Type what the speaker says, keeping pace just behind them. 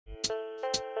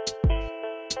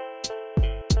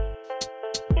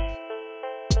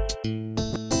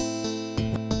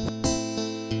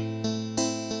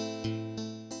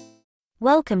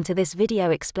Welcome to this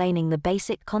video explaining the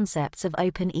basic concepts of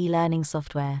Open eLearning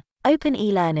software. Open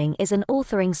eLearning is an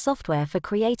authoring software for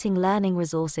creating learning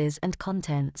resources and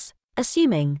contents,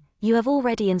 assuming you have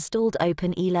already installed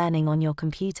Open eLearning on your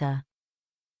computer.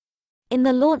 In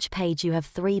the launch page you have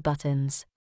three buttons: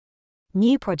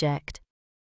 New Project,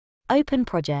 Open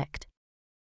Project,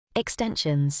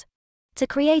 Extensions. To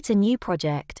create a new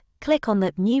project, click on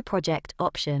the New Project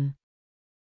option.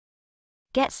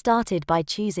 Get started by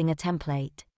choosing a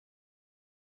template.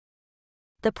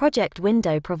 The project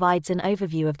window provides an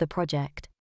overview of the project.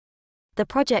 The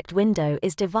project window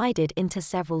is divided into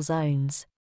several zones.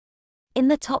 In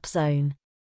the top zone,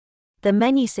 the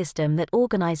menu system that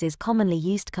organizes commonly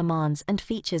used commands and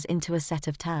features into a set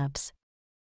of tabs.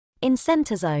 In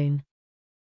center zone,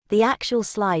 the actual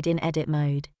slide in edit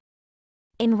mode.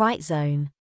 In right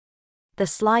zone, the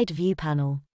slide view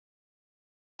panel.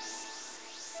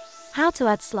 How to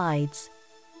add slides.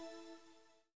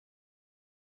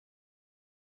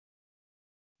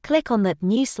 Click on the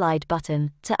New Slide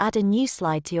button to add a new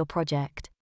slide to your project.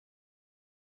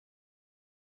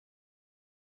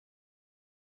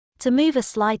 To move a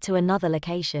slide to another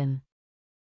location,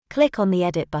 click on the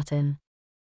Edit button.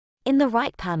 In the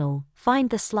right panel, find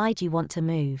the slide you want to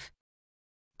move.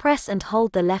 Press and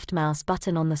hold the left mouse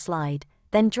button on the slide,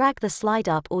 then drag the slide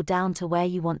up or down to where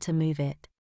you want to move it.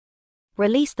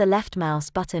 Release the left mouse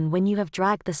button when you have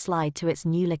dragged the slide to its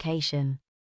new location.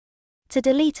 To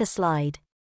delete a slide,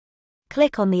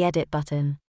 click on the Edit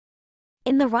button.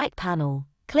 In the right panel,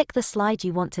 click the slide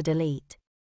you want to delete.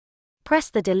 Press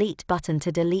the Delete button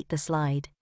to delete the slide.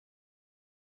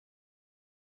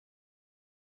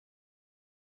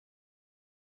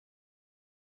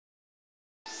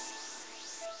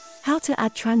 How to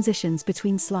add transitions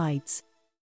between slides.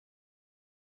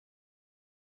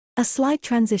 A slide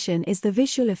transition is the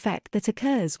visual effect that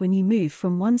occurs when you move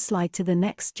from one slide to the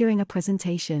next during a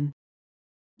presentation.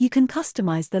 You can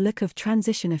customize the look of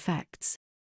transition effects.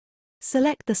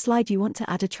 Select the slide you want to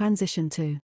add a transition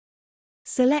to.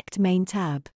 Select Main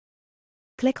tab.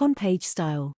 Click on Page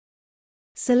Style.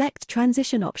 Select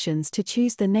Transition options to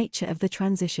choose the nature of the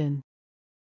transition.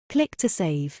 Click to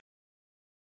save.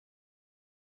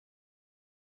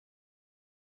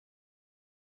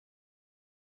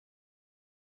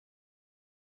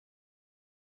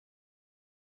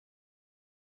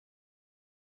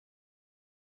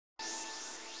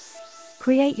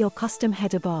 Create your custom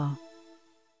header bar.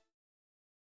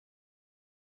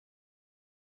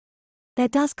 There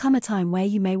does come a time where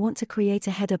you may want to create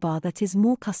a header bar that is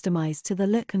more customized to the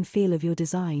look and feel of your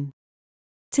design.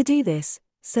 To do this,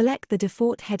 select the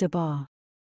default header bar.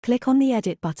 Click on the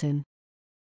Edit button.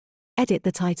 Edit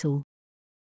the title.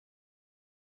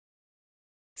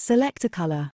 Select a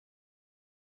color.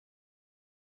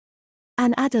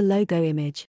 And add a logo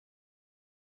image.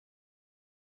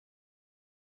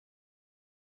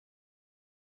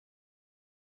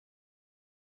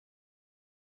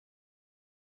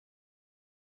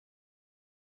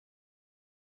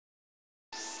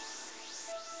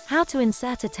 How to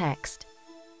insert a text.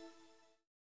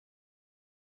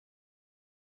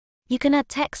 You can add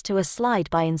text to a slide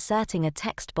by inserting a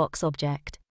text box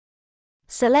object.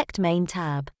 Select Main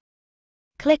tab.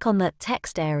 Click on the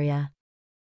Text area.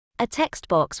 A text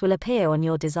box will appear on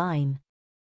your design.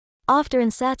 After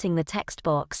inserting the text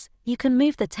box, you can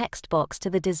move the text box to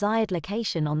the desired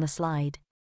location on the slide.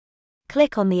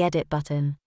 Click on the Edit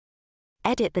button.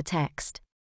 Edit the text.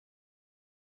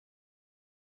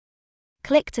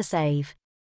 Click to save.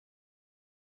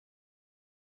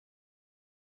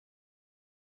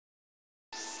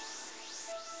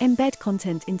 Embed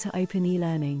content into Open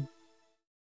eLearning.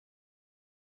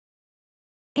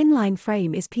 Inline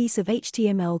frame is a piece of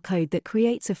HTML code that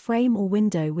creates a frame or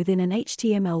window within an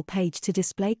HTML page to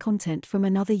display content from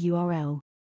another URL.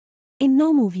 In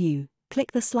normal view,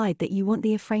 click the slide that you want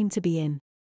the frame to be in.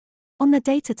 On the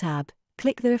Data tab,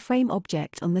 click the frame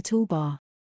object on the toolbar.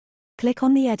 Click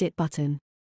on the Edit button.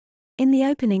 In the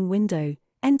opening window,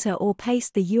 enter or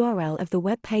paste the URL of the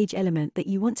web page element that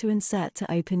you want to insert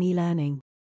to Open eLearning.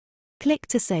 Click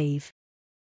to save.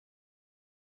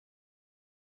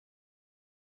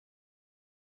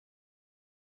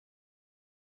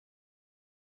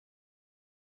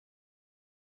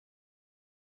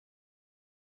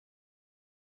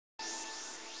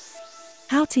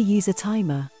 How to use a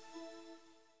timer.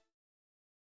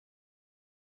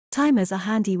 Timers are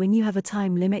handy when you have a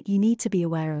time limit you need to be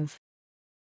aware of.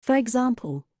 For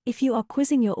example, if you are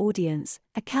quizzing your audience,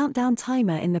 a countdown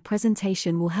timer in the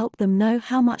presentation will help them know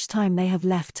how much time they have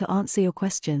left to answer your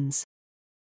questions.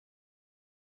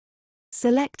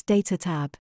 Select Data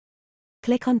tab.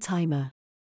 Click on Timer.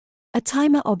 A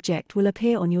timer object will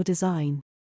appear on your design.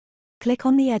 Click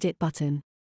on the Edit button.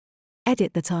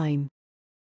 Edit the time.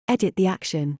 Edit the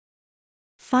action.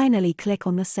 Finally, click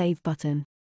on the Save button.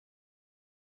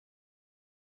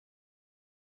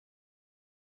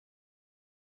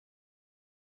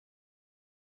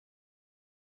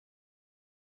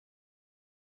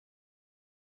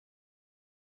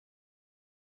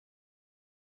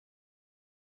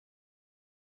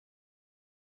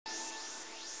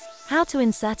 How to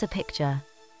insert a picture.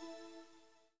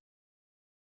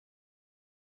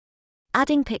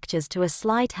 Adding pictures to a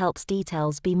slide helps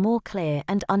details be more clear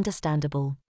and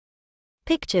understandable.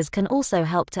 Pictures can also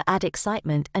help to add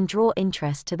excitement and draw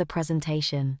interest to the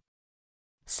presentation.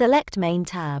 Select Main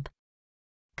tab.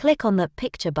 Click on the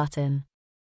Picture button.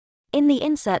 In the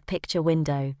Insert Picture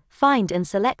window, find and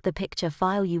select the picture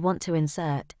file you want to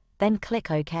insert, then click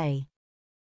OK.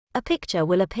 A picture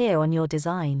will appear on your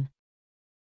design.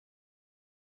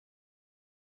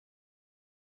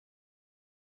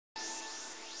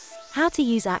 How to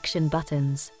use action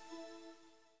buttons.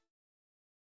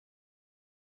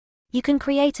 You can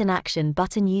create an action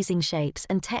button using shapes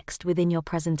and text within your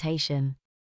presentation.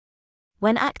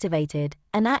 When activated,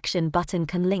 an action button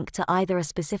can link to either a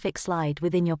specific slide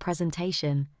within your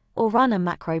presentation or run a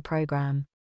macro program.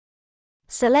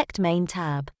 Select Main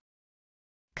tab.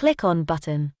 Click on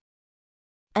Button.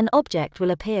 An object will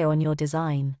appear on your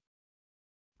design.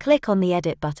 Click on the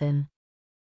Edit button.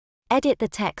 Edit the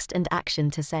text and action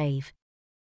to save.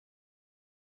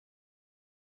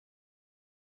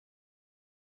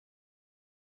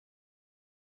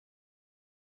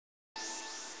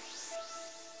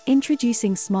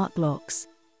 Introducing Smart Blocks.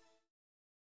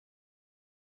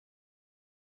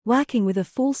 Working with a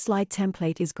full slide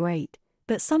template is great,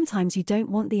 but sometimes you don't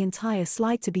want the entire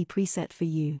slide to be preset for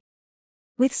you.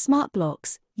 With Smart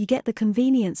Blocks, you get the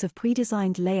convenience of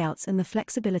pre-designed layouts and the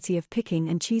flexibility of picking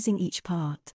and choosing each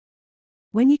part.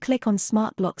 When you click on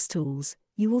Smart Blocks Tools,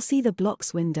 you will see the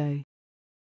Blocks window.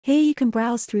 Here you can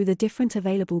browse through the different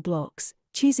available blocks,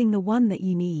 choosing the one that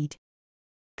you need.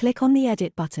 Click on the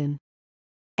Edit button.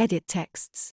 Edit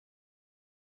texts.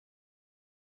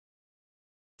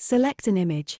 Select an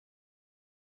image.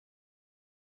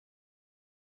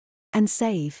 And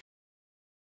save.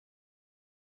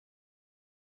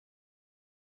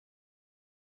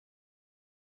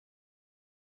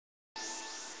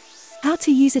 How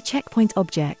to use a checkpoint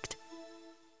object.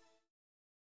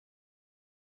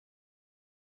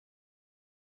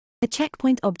 A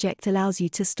checkpoint object allows you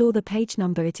to store the page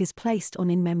number it is placed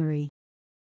on in memory.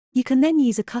 You can then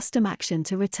use a custom action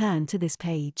to return to this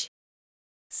page.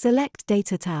 Select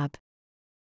Data tab.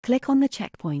 Click on the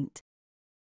checkpoint.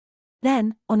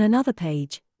 Then, on another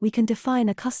page, we can define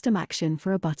a custom action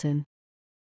for a button.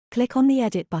 Click on the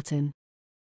Edit button.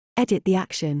 Edit the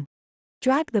action.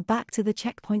 Drag the back to the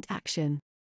checkpoint action.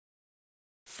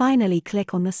 Finally,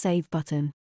 click on the Save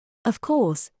button. Of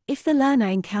course, if the learner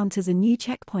encounters a new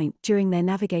checkpoint during their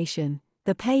navigation,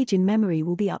 the page in memory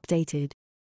will be updated.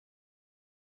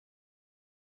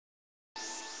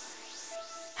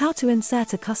 How to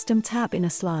insert a custom tab in a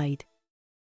slide.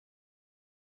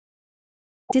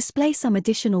 Display some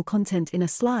additional content in a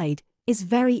slide is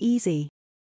very easy.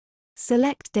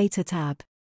 Select Data tab.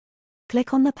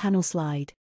 Click on the panel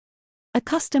slide. A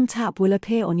custom tab will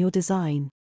appear on your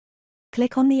design.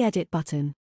 Click on the Edit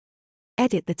button.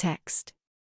 Edit the text.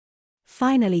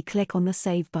 Finally, click on the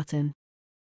Save button.